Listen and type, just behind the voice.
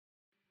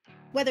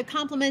Whether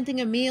complementing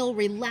a meal,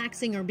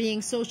 relaxing, or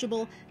being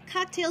sociable,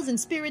 cocktails and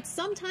spirits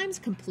sometimes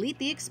complete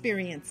the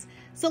experience.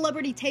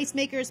 Celebrity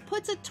Tastemakers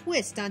puts a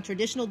twist on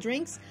traditional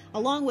drinks,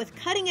 along with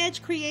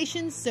cutting-edge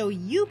creations so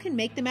you can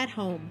make them at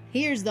home.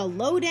 Here's the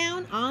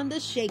lowdown on the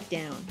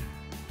shakedown.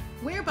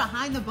 We're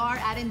behind the bar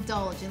at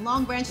Indulge in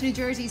Long Branch, New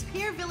Jersey's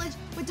Pier Village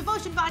with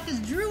Devotion Vodka's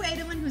Drew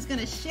Adelman, who's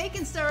going to shake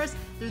and stir us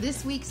through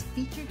this week's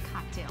featured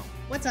cocktail.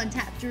 What's on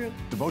tap, Drew?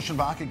 Devotion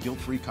Vodka,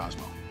 guilt-free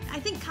Cosmo.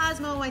 I think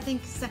Cosmo, I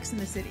think Sex and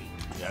the City.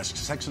 Yes,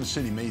 Sex and the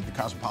City made the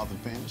Cosmopolitan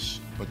famous,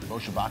 but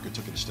Devotion Vodka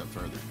took it a step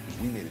further.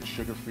 We made it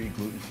sugar-free,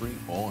 gluten-free,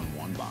 all in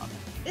one bottle.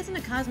 Isn't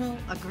a Cosmo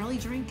a girly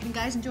drink? Can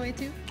guys enjoy it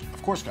too?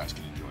 Of course guys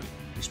can enjoy it,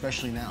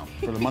 especially now.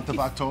 For the month of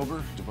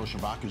October, Devotion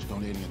Vodka is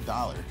donating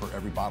 $1 for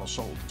every bottle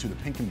sold to the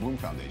Pink and Bloom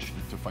Foundation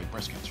to fight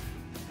breast cancer.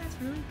 That's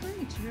really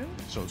great, Drew.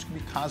 So it's going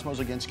to be Cosmos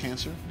Against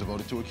Cancer,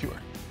 devoted to a cure.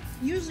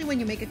 Usually when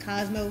you make a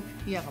Cosmo,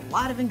 you have a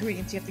lot of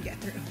ingredients you have to get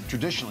through.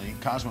 Traditionally,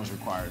 Cosmos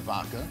required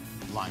vodka,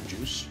 lime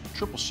juice,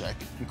 triple sec,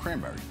 and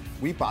cranberry.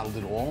 We bottled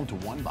it all into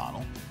one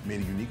bottle,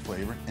 made a unique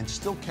flavor, and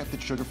still kept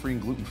it sugar-free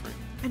and gluten-free.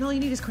 And all you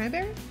need is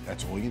cranberry?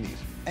 That's all you need.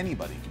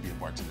 Anybody can be a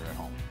bartender at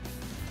home.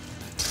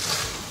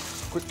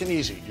 Quick and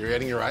easy. You're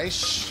adding your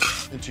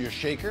ice into your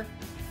shaker,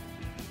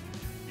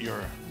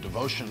 your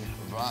Devotion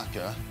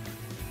Vodka.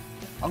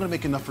 I'm gonna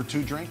make enough for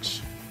 2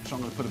 drinks, so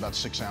I'm gonna put about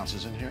 6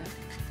 ounces in here.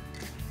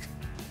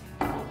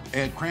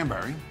 Add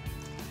cranberry.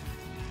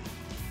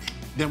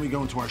 Then we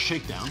go into our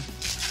shakedown.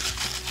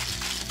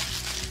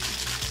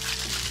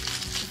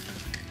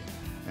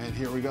 And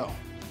here we go.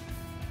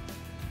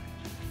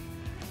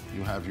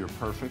 You have your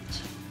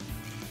perfect,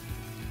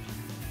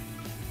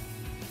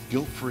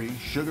 guilt-free,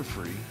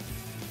 sugar-free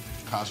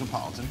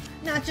Cosmopolitan.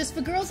 Not just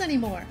for girls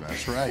anymore.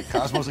 That's right.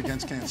 Cosmos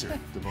Against Cancer,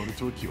 devoted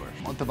to a cure.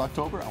 Month of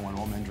October, I want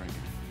all men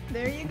drinking.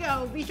 There you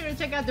go. Be sure to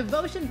check out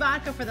Devotion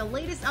Vodka for the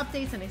latest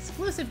updates and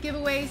exclusive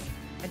giveaways.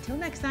 Until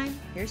next time,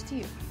 here's to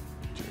you.